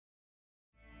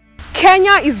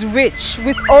Kenya is rich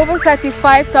with over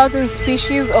 35,000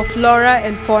 species of flora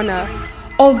and fauna.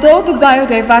 Although the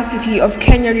biodiversity of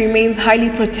Kenya remains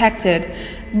highly protected,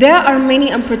 there are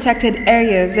many unprotected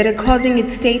areas that are causing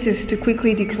its status to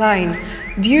quickly decline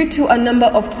due to a number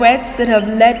of threats that have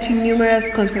led to numerous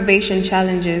conservation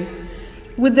challenges.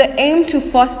 With the aim to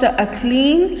foster a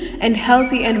clean and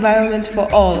healthy environment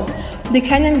for all, the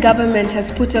Kenyan government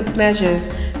has put up measures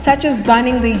such as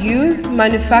banning the use,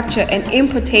 manufacture and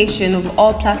importation of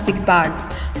all plastic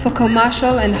bags for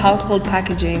commercial and household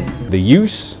packaging. The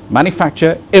use,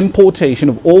 manufacture, importation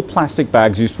of all plastic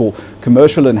bags used for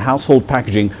commercial and household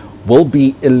packaging will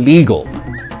be illegal.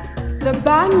 The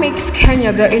ban makes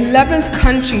Kenya the 11th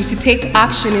country to take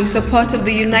action in support of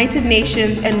the United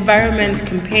Nations Environment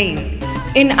Campaign.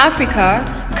 In Africa,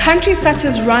 countries such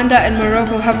as Rwanda and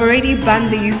Morocco have already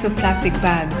banned the use of plastic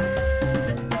bags.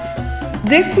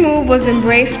 This move was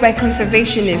embraced by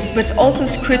conservationists but also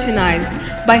scrutinized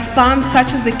by firms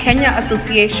such as the Kenya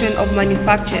Association of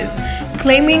Manufacturers,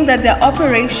 claiming that their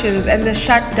operations and the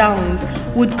shutdowns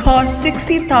would cause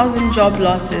 60,000 job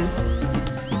losses.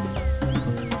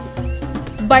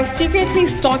 By secretly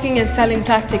stocking and selling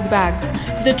plastic bags,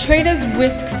 the traders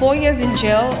risk 4 years in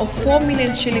jail or 4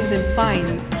 million shillings in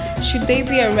fines should they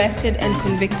be arrested and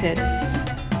convicted.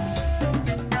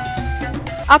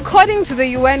 According to the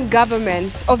UN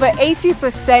government, over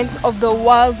 80% of the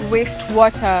world's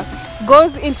wastewater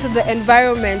goes into the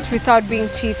environment without being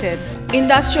treated.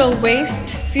 Industrial waste,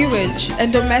 sewage,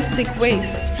 and domestic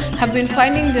waste have been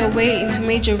finding their way into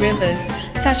major rivers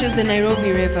such as the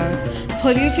Nairobi River,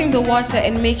 polluting the water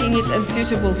and making it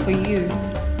unsuitable for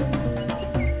use.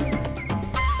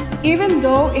 Even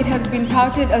though it has been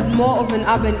touted as more of an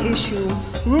urban issue,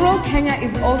 rural Kenya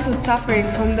is also suffering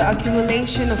from the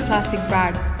accumulation of plastic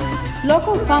bags.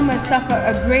 Local farmers suffer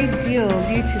a great deal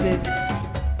due to this.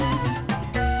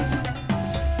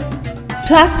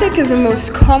 Plastic is the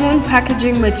most common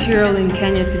packaging material in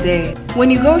Kenya today. When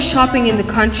you go shopping in the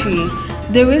country,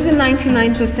 there is a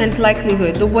 99%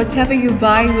 likelihood that whatever you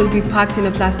buy will be packed in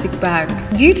a plastic bag.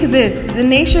 Due to this, the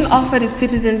nation offered its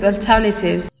citizens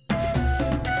alternatives.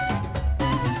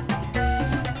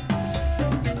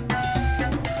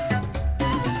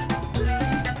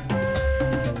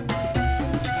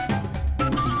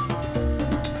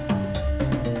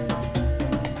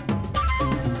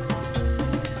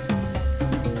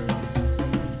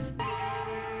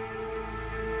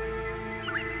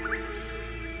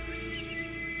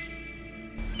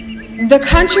 The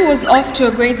country was off to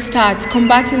a great start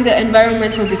combating the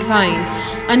environmental decline.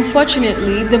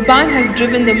 Unfortunately, the ban has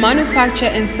driven the manufacture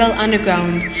and sell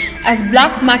underground as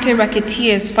black market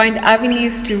racketeers find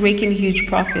avenues to rake in huge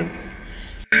profits.